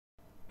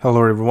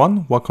Hello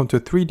everyone, welcome to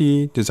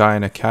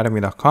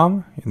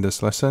 3ddesignacademy.com. In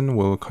this lesson,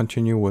 we'll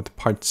continue with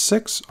part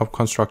 6 of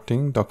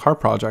constructing the car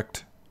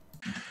project.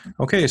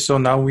 Okay, so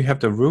now we have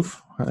the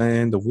roof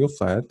and the wheel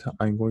flat.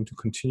 I'm going to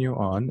continue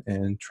on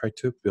and try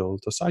to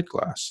build the side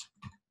glass.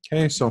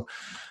 Okay, so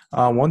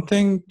one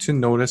thing to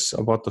notice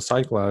about the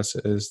side glass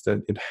is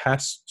that it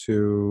has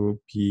to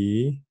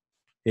be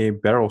a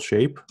barrel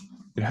shape.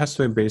 It has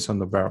to be based on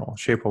the barrel,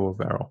 shape of a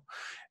barrel.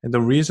 And the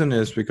reason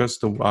is because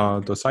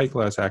the side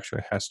glass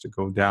actually has to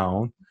go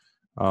down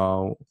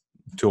to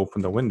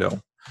open the window.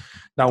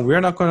 Now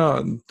we're not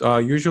gonna,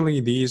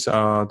 usually these,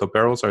 the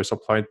barrels are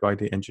supplied by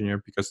the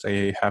engineer because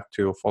they have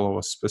to follow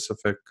a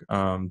specific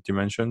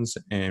dimensions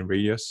and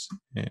radius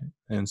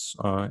and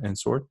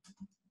sort.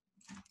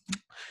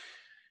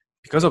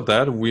 Because of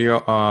that, we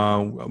are,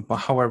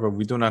 however,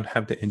 we do not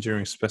have the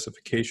engineering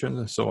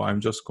specifications, so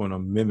I'm just going to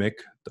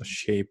mimic the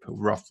shape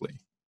roughly.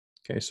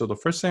 Okay, so the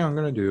first thing I'm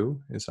going to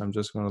do is I'm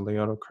just going to lay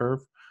out a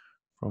curve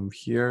from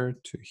here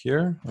to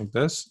here, like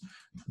this.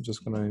 I'm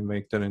just going to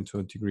make that into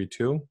a degree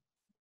 2.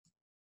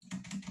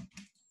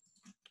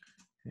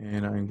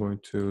 And I'm going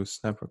to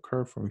snap a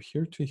curve from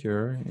here to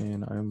here,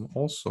 and I'm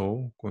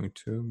also going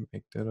to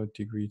make that a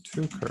degree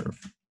 2 curve.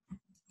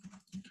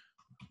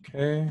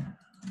 Okay.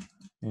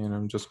 And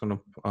I'm just going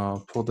to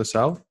pull this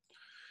out.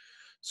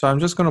 So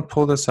I'm just going to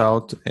pull this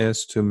out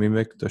as to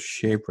mimic the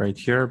shape right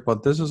here,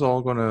 but this is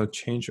all going to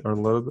change a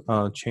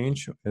little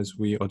change as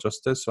we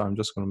adjust this. So I'm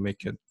just going to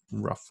make it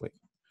roughly.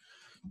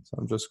 So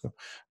I'm just going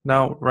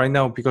now, right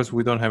now, because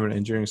we don't have an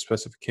engineering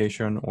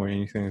specification or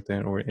anything like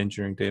that, or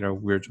engineering data,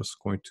 we're just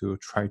going to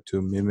try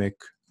to mimic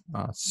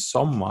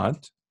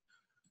somewhat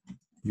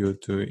you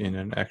do in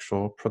an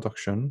actual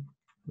production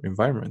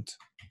environment.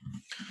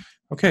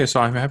 Okay,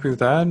 so I'm happy with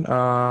that.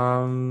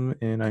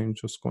 And I'm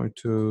just going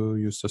to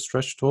use the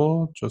stretch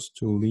tool just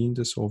to lean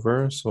this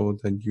over so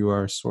that you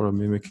are sort of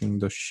mimicking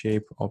the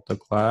shape of the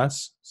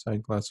glass,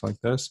 side glass like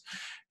this.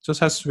 It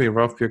just has to be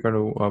rough. You're going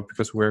to,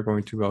 because we're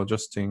going to be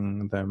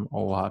adjusting them a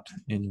lot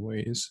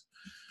anyways.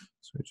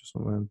 So I just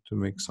want to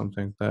make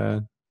something like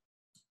that.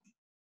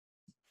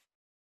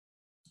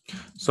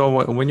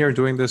 So when you're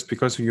doing this,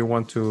 because you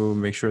want to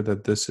make sure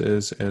that this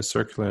is as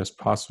circular as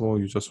possible,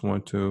 you just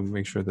want to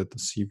make sure that the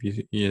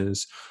CV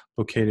is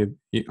located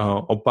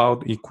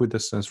about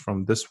equidistant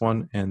from this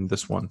one and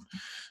this one.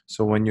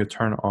 So when you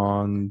turn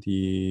on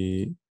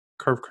the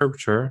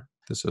curvature,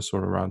 this is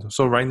sort of round.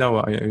 So right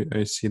now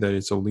I see that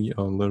it's a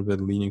little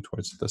bit leaning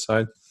towards the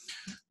side.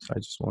 So I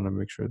just want to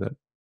make sure that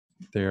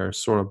they are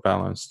sort of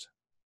balanced.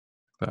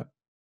 Like that.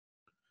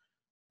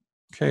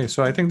 Okay,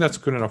 so I think that's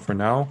good enough for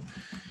now.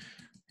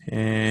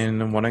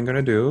 And what I'm going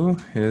to do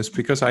is,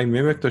 because I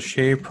mimic the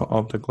shape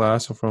of the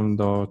glass from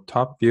the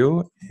top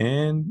view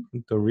and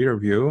the rear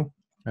view,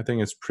 I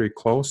think it's pretty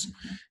close.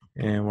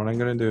 And what I'm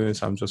going to do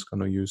is I'm just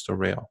going to use the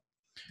rail.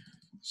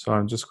 So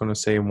I'm just going to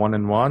say 1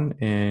 and 1,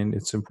 and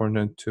it's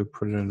important to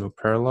put it into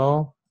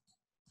parallel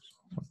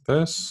like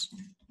this.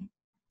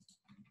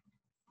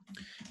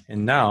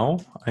 And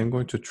now I'm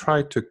going to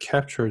try to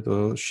capture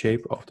the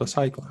shape of the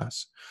side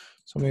glass.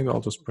 So maybe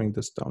I'll just bring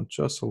this down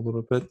just a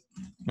little bit.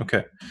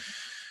 Okay.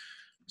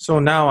 So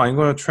now I'm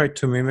going to try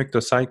to mimic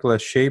the side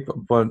glass shape,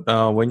 but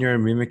when you're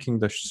mimicking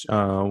the,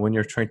 when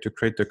you're trying to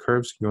create the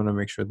curves, you want to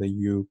make sure that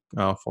you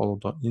follow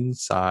the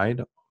inside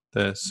of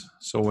this.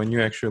 So when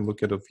you actually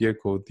look at a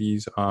vehicle,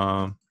 these,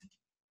 the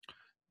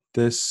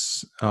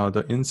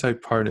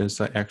inside part is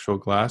the actual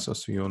glass, so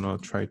you want to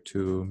try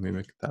to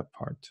mimic that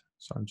part.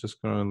 So I'm just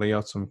going to lay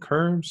out some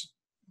curves.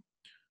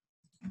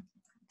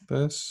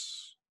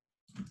 This.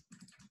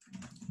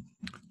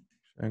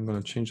 I'm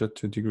going to change that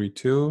to degree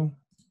 2.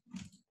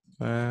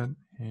 That,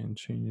 and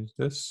change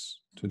this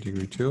to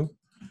degree 2.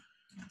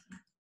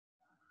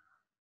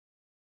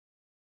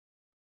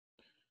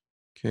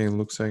 Okay,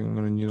 looks like I'm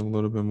going to need a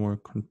little bit more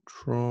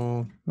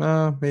control.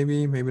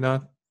 Maybe, maybe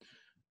not.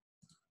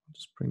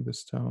 Just bring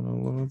this down a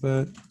little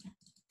bit.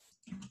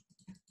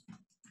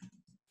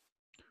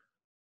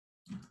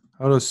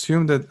 I would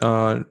assume that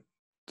the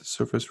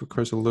surface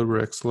requires a little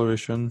bit of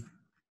acceleration,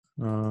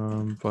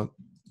 but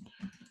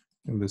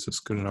I think this is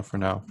good enough for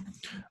now.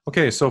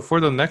 Okay, so for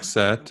the next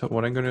set,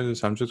 what I'm going to do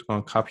is I'm just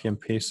going to copy and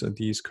paste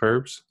these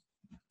curves,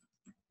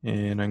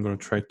 and I'm going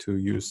to try to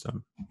use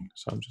them.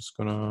 So I'm just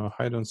going to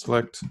hide and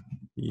select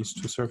these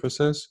two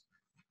surfaces.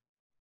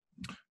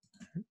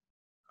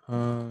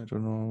 I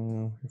don't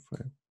know if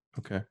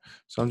okay.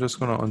 So I'm just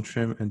going to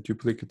untrim and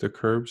duplicate the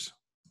curves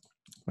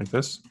like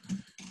this.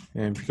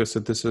 And because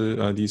this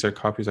is, these are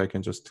copies, I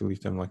can just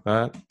delete them like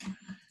that.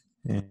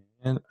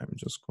 And I'm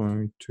just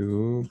going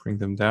to bring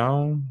them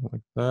down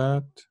like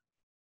that.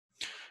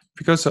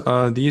 Because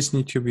these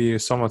need to be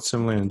somewhat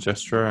similar in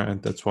gesture,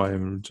 and that's why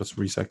I'm just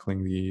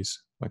recycling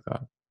these like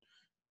that.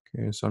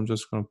 Okay, so I'm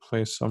just going to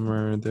place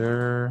somewhere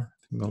there. I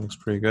think that looks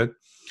pretty good.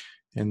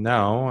 And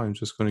now I'm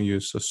just going to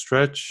use the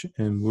stretch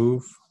and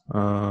move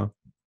the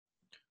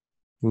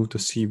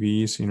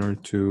CVs in order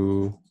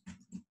to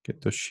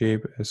get the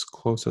shape as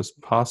close as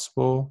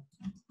possible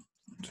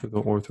to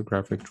the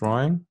orthographic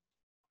drawing.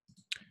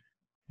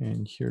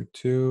 And here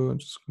too, I'm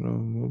just gonna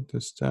move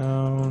this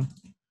down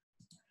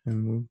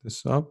and move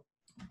this up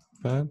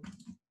a bit.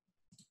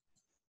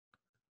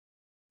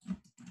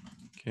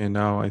 Okay,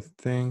 now I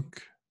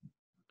think,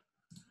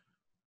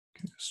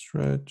 okay,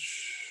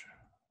 stretch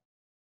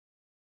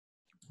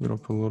it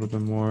up a little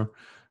bit more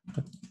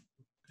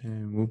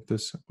and move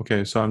this.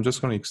 Okay, so I'm just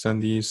gonna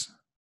extend these,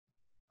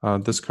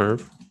 this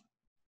curve.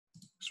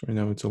 So right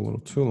now it's a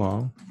little too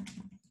long.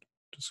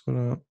 Just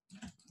gonna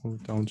move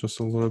it down just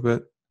a little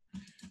bit.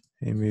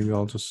 And maybe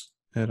I'll just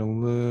add a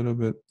little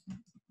bit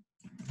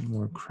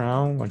more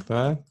crown like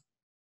that.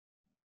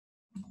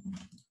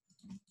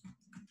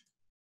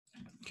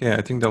 Okay,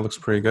 I think that looks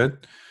pretty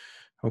good.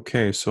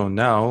 Okay, so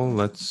now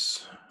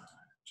let's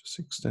just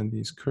extend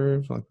these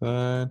curves like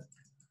that.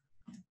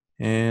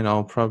 And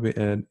I'll probably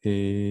add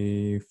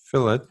a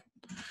fillet.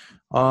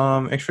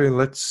 Actually,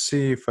 let's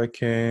see if I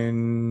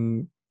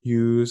can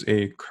use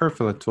a curve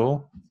fillet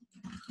tool.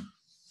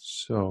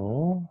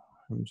 So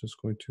I'm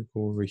just going to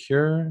go over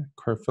here,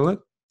 curve fillet.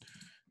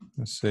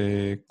 Let's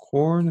say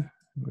chord,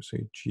 let's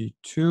say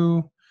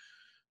G2.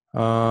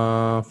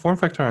 Form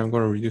factor, I'm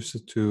going to reduce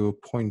it to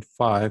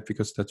 0.5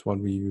 because that's what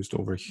we used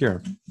over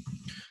here.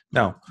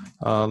 Now,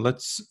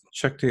 let's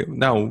check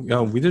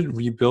we did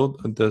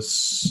rebuild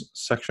this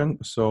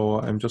section, so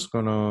I'm just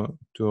gonna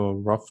do a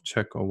rough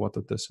check of what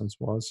the distance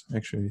was.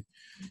 Actually,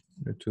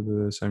 to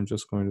do this, I'm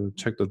just going to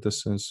check the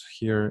distance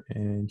here,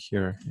 and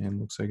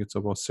looks like it's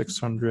about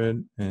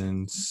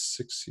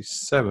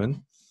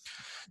 667.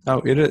 Now,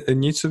 it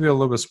needs to be a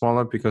little bit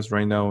smaller because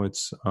right now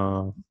it's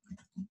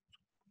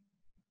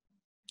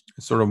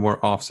sort of more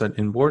offset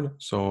inboard.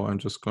 So I'm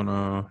just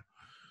gonna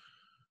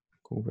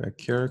go back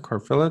here,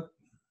 curve fillet.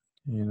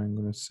 And I'm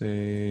going to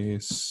say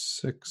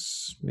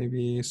 6,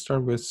 maybe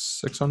start with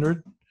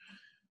 600.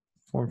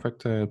 Form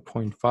factor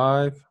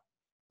 0.5.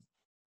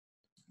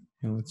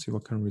 And let's see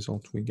what kind of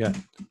results we get.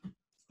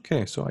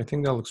 Okay, so I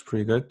think that looks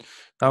pretty good.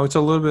 Now it's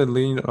a little bit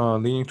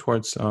leaning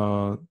towards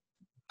the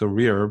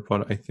rear,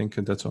 but I think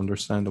that's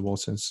understandable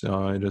since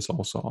it is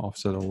also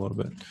offset a little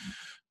bit.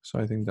 So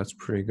I think that's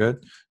pretty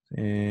good.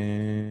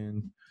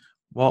 And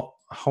well,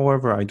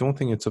 however, I don't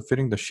think it's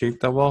fitting the shape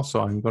that well,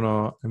 so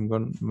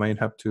might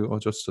have to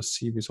adjust the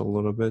CVs a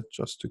little bit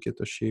just to get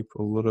the shape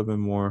a little bit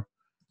more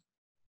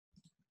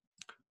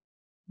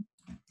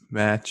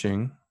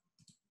matching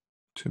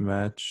to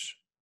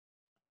match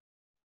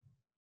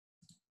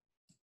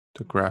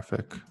the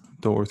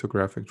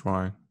orthographic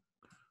drawing.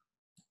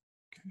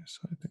 Okay,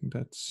 so I think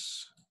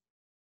that's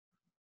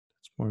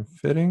more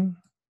fitting.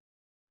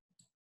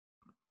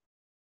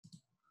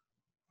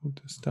 Move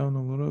this down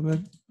a little bit.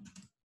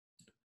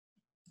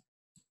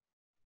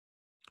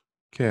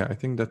 Okay, I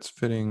think that's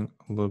fitting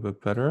a little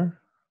bit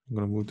better. I'm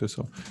gonna move this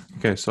up.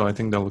 Okay, so I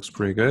think that looks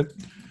pretty good.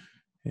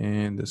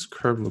 And this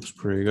curve looks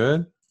pretty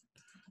good.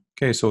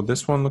 Okay, so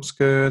this one looks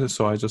good.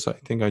 So I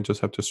think I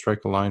just have to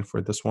strike a line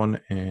for this one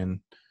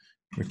and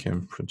we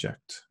can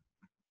project.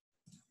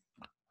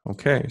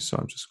 Okay, so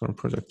I'm just gonna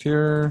project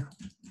here.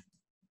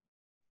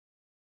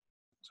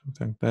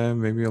 Something like that,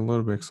 maybe a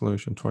little bit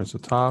acceleration towards the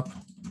top.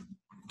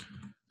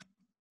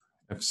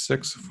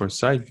 F6 for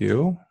side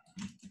view.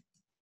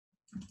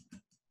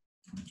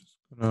 Just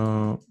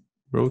gonna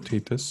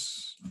rotate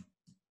this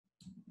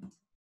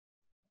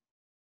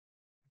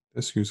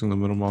using the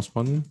middle mouse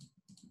button.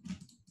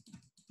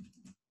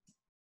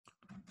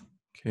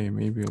 Okay,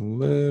 maybe a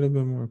little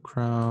bit more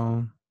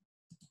crown,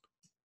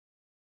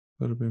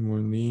 a little bit more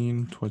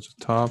lean towards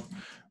the top.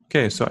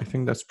 Okay, so I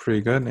think that's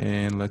pretty good,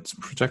 and let's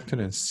project it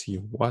and see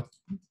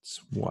what's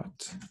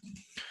what.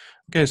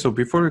 Okay, so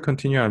before we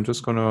continue, I'm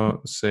just gonna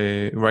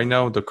say right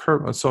now the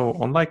curve. So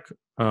unlike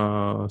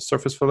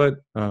surface fillet,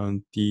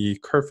 the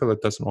curve fillet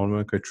doesn't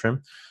automatically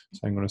trim.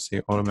 So I'm gonna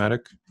say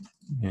automatic,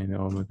 and it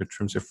automatically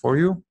trims it for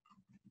you.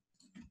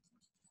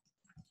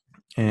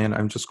 And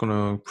I'm just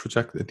gonna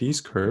project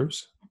these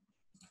curves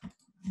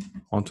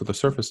onto the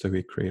surface that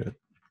we created.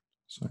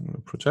 So I'm gonna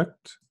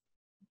project,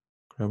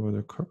 grab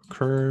other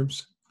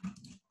curves.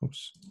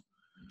 Oops.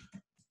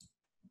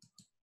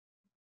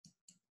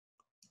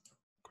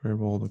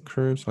 Grab all the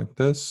curves like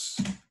this.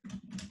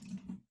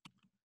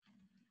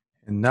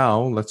 And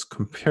now let's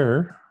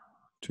compare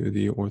to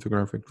the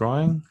orthographic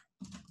drawing.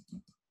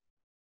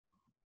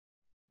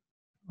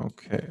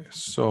 Okay,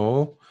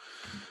 so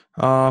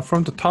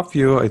from the top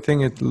view, I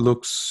think it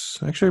looks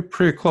actually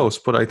pretty close,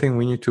 but I think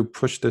we need to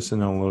push this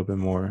in a little bit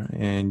more,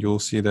 and you'll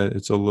see that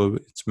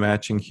it's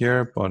matching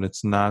here, but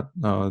it's not.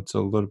 It's a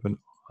little bit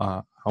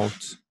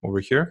out over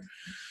here.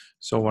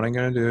 So what I'm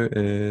gonna do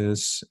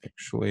is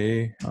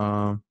actually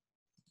I'm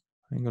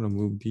gonna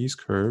move these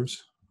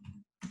curves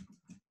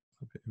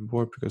a bit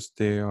inboard because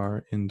they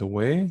are in the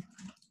way.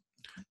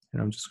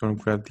 And I'm just going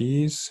to grab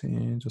these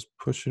and just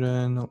push it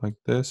in like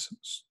this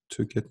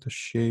to get the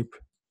shape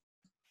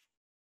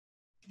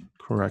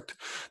correct.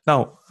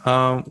 Now,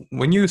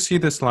 when you see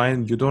this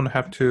line, you don't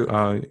have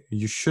to,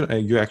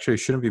 you actually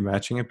shouldn't be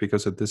matching it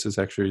because this is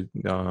actually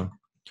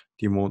the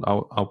the mold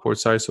outboard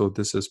side. So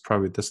this is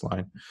probably this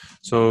line.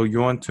 So you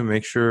want to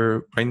make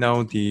sure right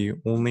now the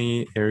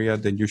only area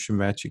that you should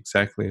match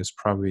exactly is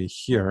probably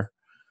here,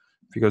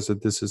 because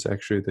this is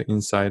actually the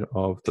inside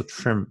of the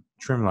trim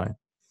line.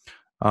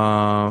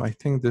 I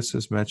think this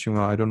is matching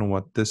well. I don't know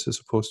what this is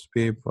supposed to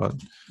be, but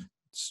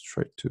let's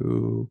try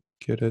to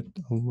get it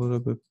a little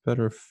bit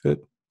better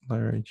fit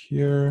right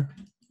here.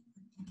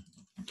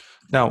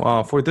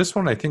 Now, for this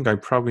one, I think I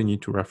probably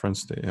need to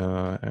reference the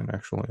an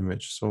actual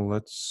image. So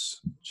let's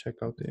check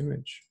out the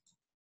image.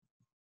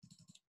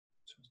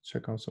 Just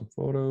check out some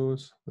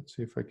photos. Let's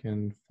see if I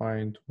can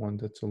find one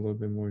that's a little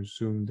bit more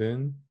zoomed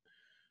in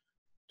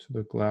to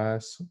the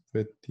glass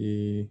with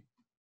the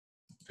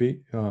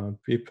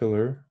B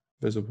pillar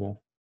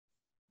visible.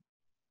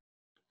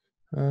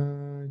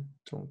 I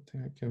don't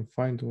think I can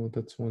find one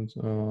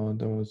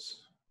that was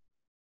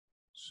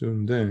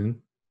zoomed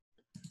in.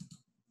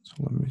 So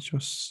let me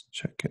just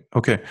check it.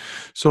 Okay,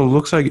 so it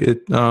looks like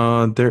it.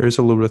 There is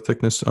a little bit of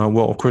thickness.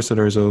 Well, of course,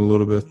 there is a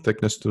little bit of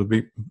thickness to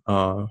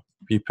the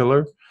B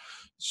pillar.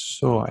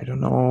 So I don't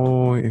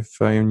know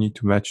if I need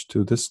to match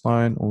to this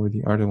line or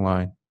the other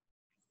line.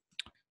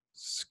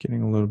 It's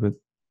getting a little bit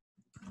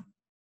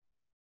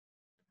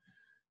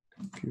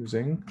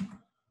confusing.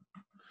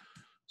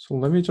 So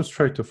let me just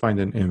try to find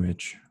an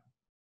image.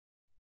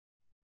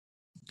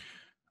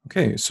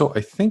 Okay, so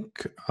I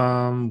think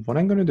what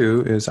I'm going to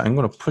do is I'm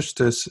going to push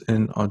this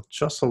in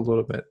just a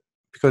little bit,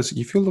 because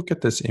if you look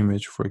at this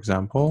image, for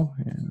example,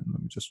 and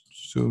let me just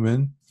zoom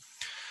in.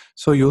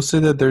 So you'll see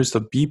that there's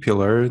the B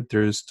pillar,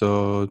 there's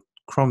the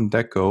chrome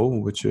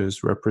deco, which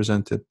is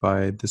represented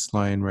by this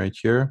line right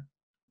here,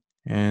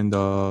 and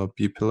the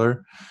B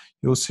pillar.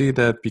 You'll see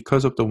that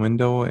because of the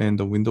window and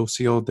the window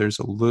seal, there's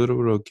a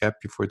little bit of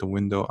gap before the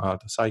window,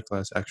 the side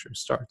glass actually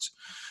starts.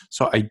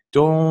 So I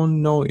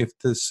don't know if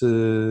this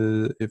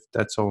if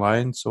that's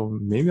aligned. So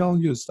maybe I'll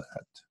use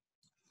that.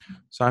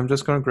 So I'm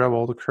just gonna grab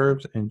all the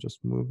curves and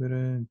just move it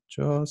in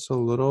just a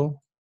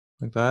little,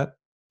 like that.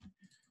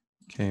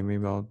 Okay,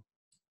 maybe I'll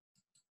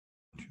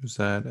use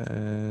that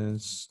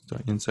as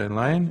the inside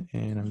line,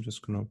 and I'm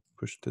just gonna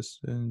push this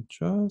in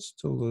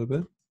just a little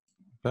bit,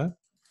 like that.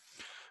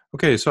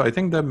 Okay, so I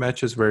think that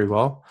matches very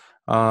well.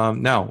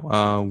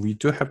 Now, we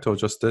do have to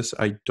adjust this.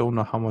 I don't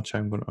know how much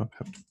I'm going to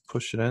have to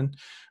push it in,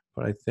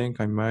 but I think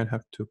I might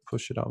have to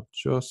push it out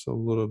just a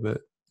little bit,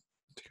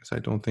 because I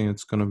don't think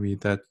it's going to be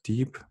that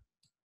deep.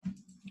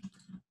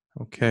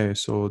 Okay,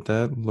 so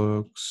that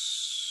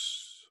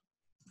looks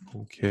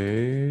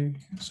okay.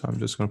 So I'm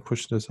just going to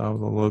push this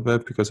out a little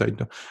bit, because I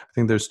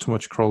think there's too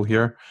much curl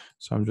here.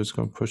 So I'm just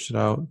going to push it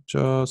out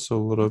just a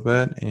little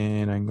bit,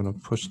 and I'm going to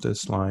push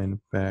this line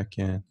back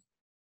in,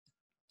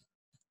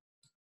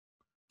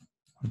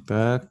 like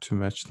that, to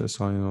match this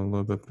line a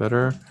little bit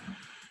better.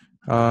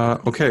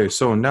 Okay,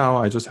 so now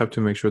I just have to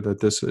make sure that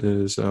this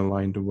is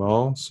aligned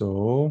well.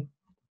 So,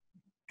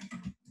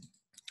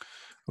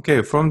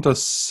 okay, from the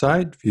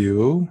side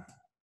view,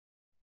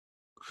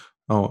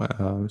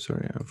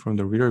 sorry, from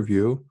the rear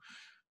view,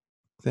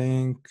 I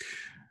think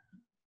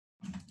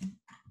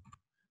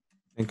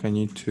I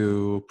need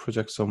to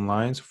project some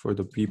lines for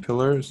the B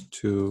pillars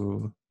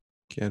to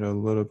get a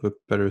little bit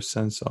better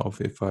sense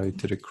of if I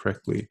did it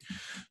correctly.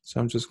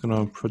 So I'm just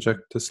gonna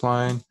project this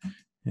line,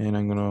 and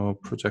I'm gonna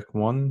project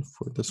one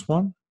for this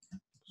one.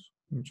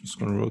 I'm just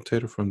gonna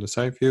rotate it from the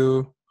side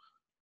view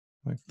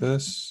like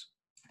this.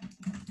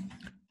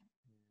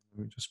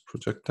 Let me just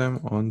project them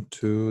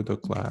onto the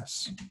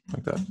glass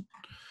like that.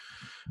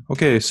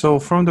 Okay, so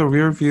from the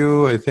rear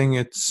view, I think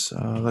it's,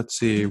 let's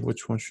see,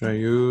 which one should I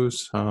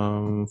use?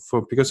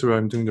 Because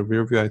I'm doing the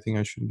rear view, I think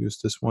I should use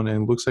this one,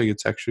 and it looks like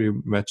it's actually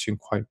matching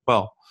quite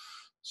well.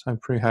 So I'm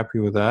pretty happy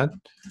with that.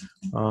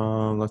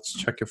 Let's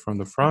check it from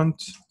the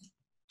front.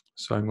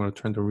 So I'm going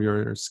to turn the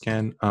rear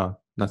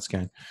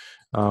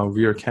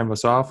rear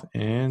canvas off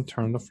and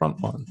turn the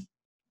front one.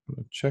 I'm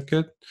going to check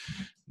it.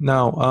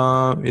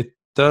 Now, it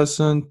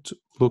doesn't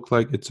look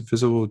like it's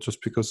visible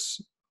just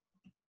because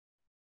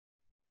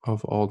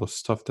of all the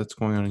stuff that's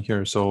going on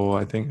here. So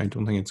I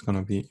don't think it's going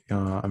to be,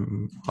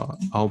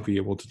 I'll be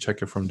able to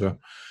check it from the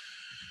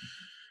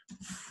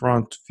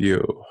front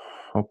view.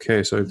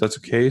 Okay, so if that's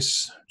the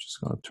case, I'm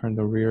just going to turn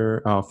the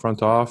rear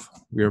front off,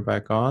 rear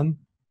back on.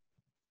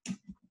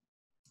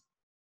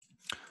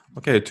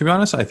 Okay, to be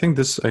honest, I think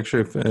this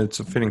actually it's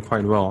fitting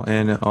quite well,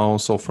 and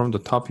also from the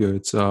top view,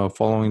 it's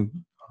following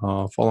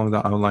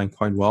the outline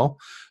quite well.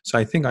 So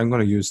I think I'm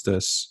going to use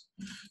this.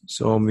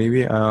 So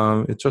maybe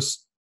it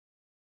just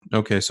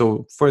okay.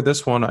 So for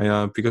this one,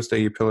 because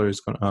the A pillar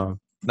is going to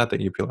not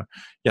the A pillar,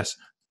 yes,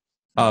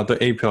 the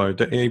A pillar.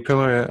 The A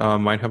pillar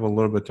might have a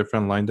little bit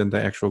different line than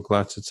the actual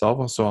glass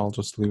itself. So I'll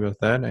just leave it at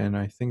that, and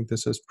I think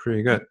this is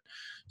pretty good.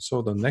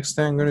 So the next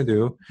thing I'm going to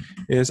do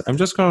is I'm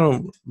just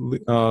going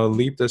to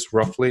leave this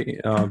roughly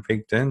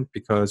baked in,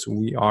 because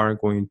we are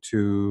going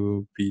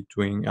to be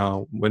doing,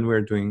 when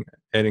we're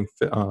adding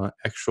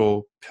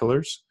actual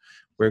pillars,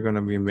 we're going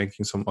to be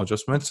making some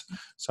adjustments.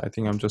 So I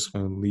think I'm just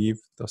going to leave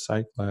the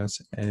side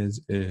glass as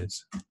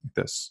is, like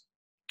this.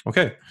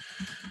 Okay.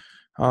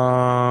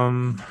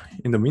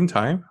 In the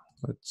meantime,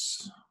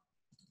 let's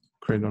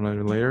create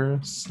another layer,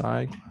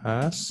 side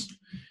class,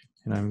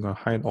 and I'm going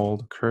to hide all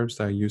the curves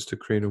that I used to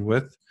create a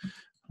width,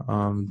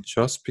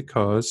 just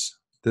because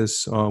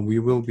this we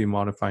will be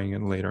modifying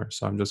it later.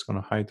 So I'm just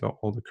going to hide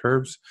all the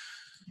curves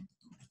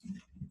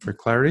for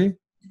clarity,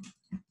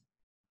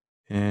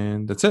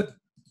 and that's it.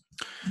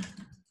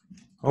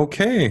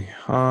 Okay.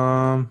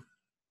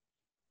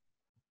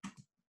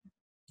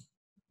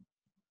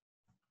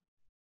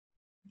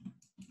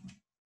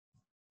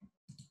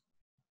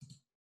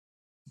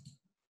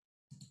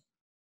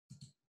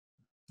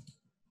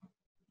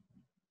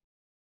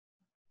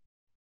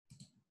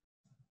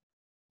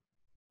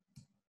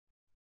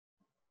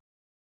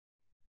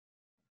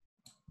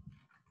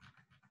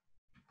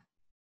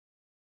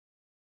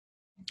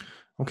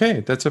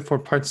 Okay, that's it for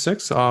part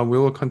 6. We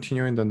will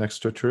continue in the next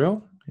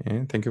tutorial,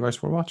 and thank you guys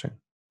for watching.